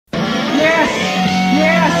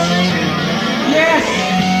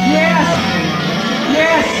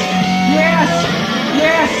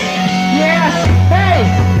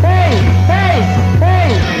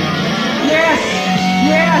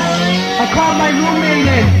my roommate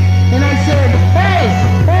in, and I said, hey,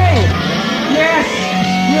 hey, yes,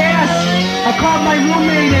 yes. I called my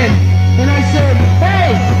roommate in, and I said, hey,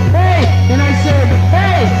 hey, and I said,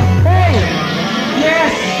 hey, hey,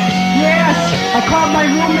 yes, yes. I called my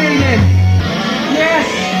roommate in, yes,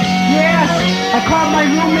 yes. I called my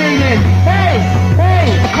roommate in, hey, hey.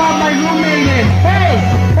 I called my roommate in, hey,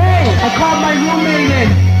 hey. I called my roommate in,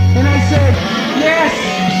 and I said, yes,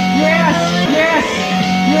 yes, yes,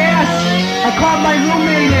 yes. I called my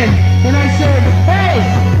roommate in, and I said, hey,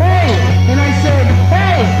 hey, and I said,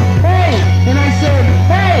 hey, hey, and I said,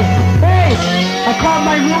 hey, hey. I called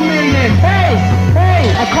my roommate in, hey, hey.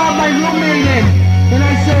 I called my roommate in, and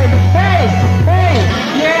I said, hey, hey.